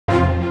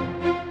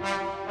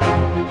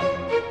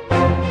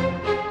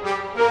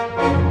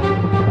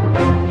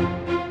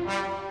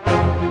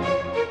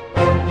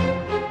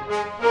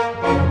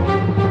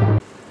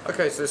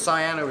so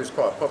cyano is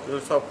quite a popular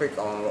topic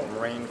on a lot of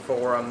marine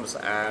forums,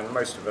 and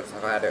most of us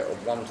have had it at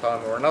one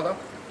time or another.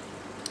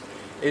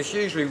 It's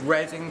usually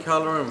red in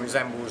colour and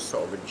resembles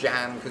sort of a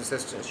jam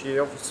consistency,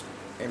 often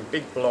in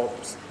big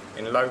blobs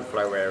in low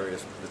flow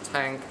areas of the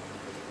tank.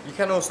 You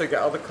can also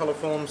get other colour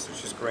forms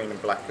such as green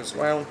and black as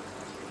well,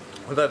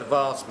 although the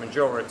vast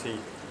majority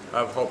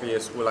of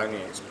hobbyists will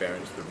only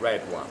experience the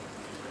red one.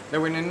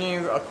 Now in a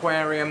new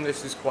aquarium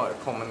this is quite a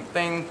common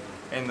thing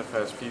in the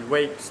first few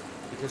weeks,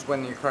 because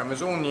when the aquarium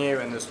is all new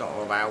and there's not a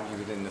lot of algae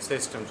within the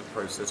system to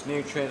process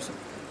nutrients,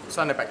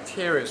 Cyano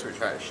Bacteria,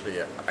 which are actually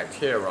a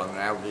bacteria rather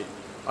than algae,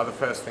 are the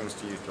first things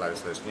to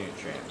utilise those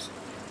nutrients.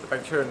 The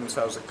bacteria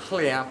themselves are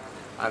clear,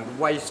 and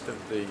the waste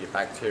of the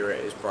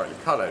bacteria is brightly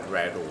coloured,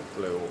 red or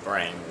blue or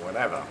green or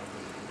whatever.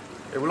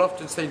 It will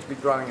often seem to be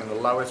growing in the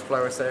lowest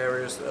flowest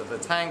areas of the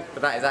tank,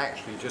 but that is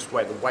actually just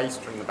where the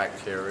waste from the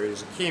bacteria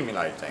is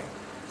accumulating.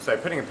 So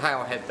putting a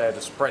power head there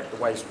to spread the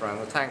waste around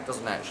the tank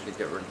doesn't actually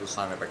get rid of the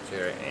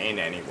cyanobacteria in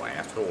any way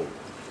at all.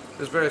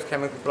 There's various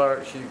chemical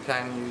products you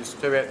can use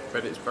to it,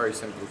 but it's very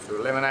simple to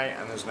eliminate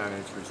and there's no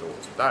need to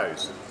resort to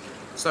those.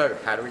 So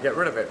how do we get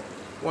rid of it?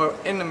 Well,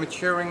 in the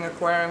maturing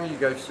aquarium you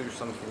go through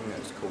something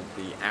that's called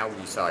the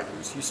algae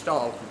cycles. You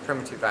start off with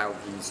primitive algae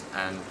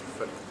and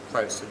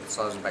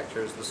photosynthesizing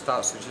bacteria at the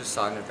start, such as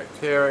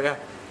cyanobacteria,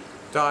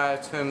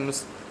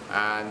 diatoms,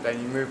 and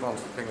then you move on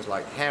to things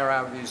like hair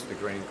algae, the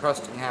green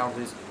encrusting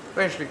algae,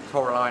 eventually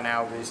coralline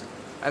algae,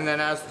 and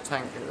then as the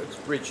tank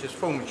reaches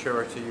full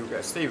maturity you'll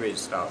get seaweed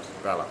start to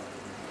develop.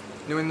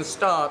 Now in the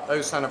start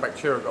those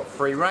cyanobacteria got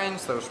free rein,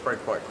 so they'll spread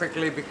quite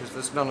quickly because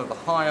there's none of the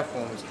higher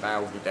forms of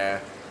algae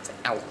there to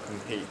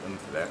outcompete them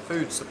for their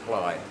food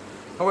supply.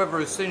 However,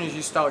 as soon as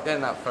you start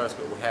getting that first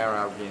little hair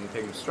algae and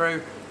things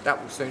through,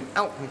 that will soon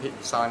outcompete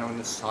the cyano and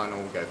the cyano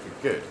will go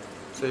for good.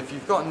 So if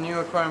you've got a new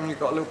aquarium and you've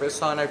got a little bit of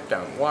cyano,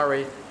 don't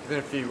worry. Within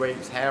a few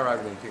weeks, hair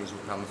algae and things will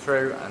come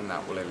through and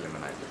that will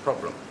eliminate the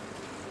problem.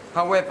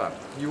 However,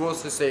 you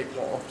also see it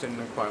quite often in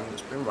an aquarium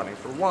that's been running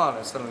for a while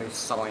and suddenly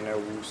cyano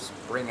will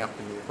spring up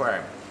in the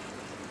aquarium.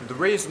 The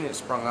reason it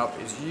sprung up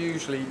is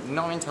usually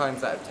 9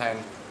 times out of 10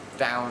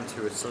 down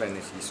to a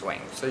salinity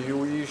swing. So you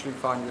will usually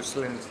find your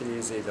salinity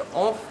is either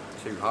off,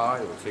 too high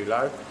or too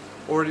low,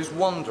 or it is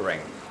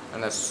wandering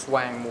and they're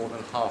swaying more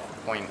than half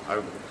a point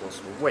over the course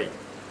of a week.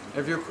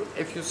 If your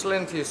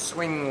salinity is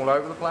swinging all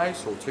over the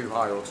place, or too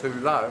high or too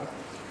low,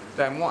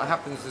 then what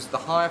happens is the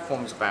higher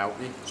forms of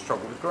algae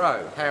struggle to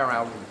grow. Hair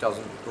algae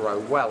doesn't grow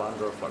well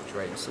under a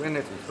fluctuating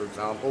salinity, for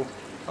example,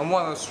 and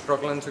while they're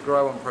struggling to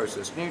grow and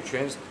process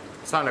nutrients,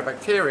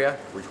 cyanobacteria,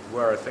 which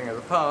were a thing of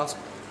the past,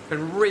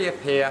 can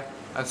reappear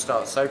and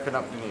start soaking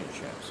up the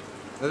nutrients.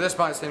 Now this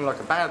might seem like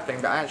a bad thing,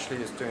 but actually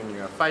it's doing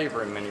you a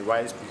favour in many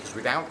ways, because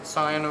without the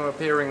cyano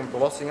appearing and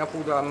blotting up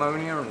all the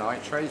ammonia and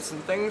nitrates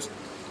and things,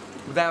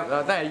 without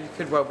that there you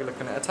could well be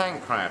looking at a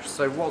tank crash.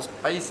 So what's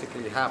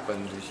basically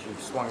happened is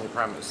you've swung your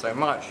parameters so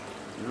much,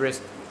 you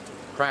risk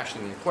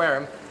crashing the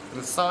aquarium,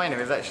 and the cyano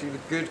is actually the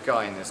good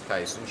guy in this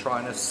case and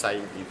trying to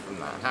save you from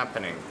that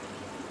happening.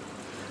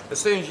 As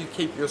soon as you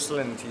keep your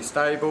salinity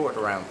stable at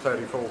around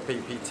 34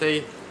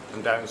 ppt,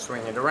 and don't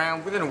swing it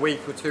around, within a week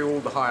or two all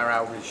the higher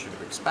algae should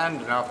have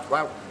expanded enough to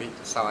outcompete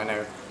the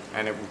cyano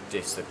and it will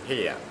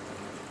disappear.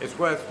 It's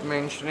worth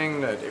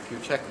mentioning that if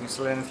you're checking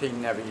salinity,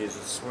 never use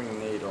a swing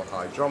needle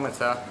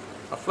hydrometer.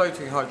 A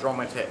floating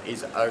hydrometer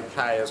is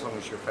okay as long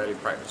as you're fairly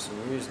practicing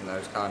using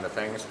those kind of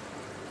things.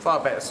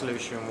 Far better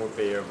solution would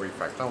be a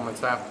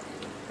refractometer.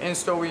 In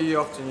store we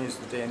often use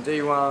the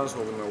D&D ones,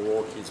 or the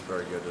Milwaukee's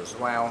very good as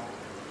well.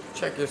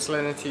 Check your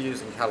salinity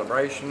using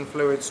calibration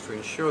fluids to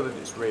ensure that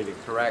it's reading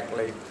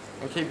correctly,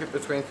 and keep it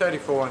between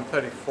 34 and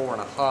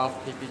 34.5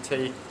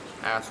 ppt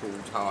at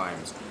all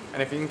times.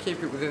 And if you can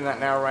keep it within that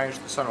narrow range,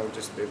 the cyano will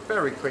disappear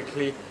very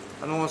quickly,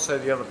 and also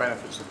the other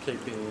benefits of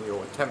keeping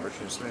your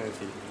temperature and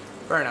salinity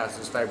very nice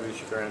and stable is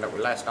you're going to end up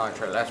with less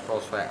nitrate, less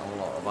phosphate, and a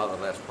lot of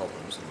other less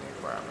problems in the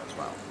aquarium as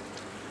well.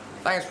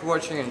 Thanks for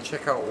watching, and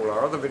check out all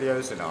our other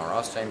videos in our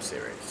Ask James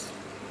series.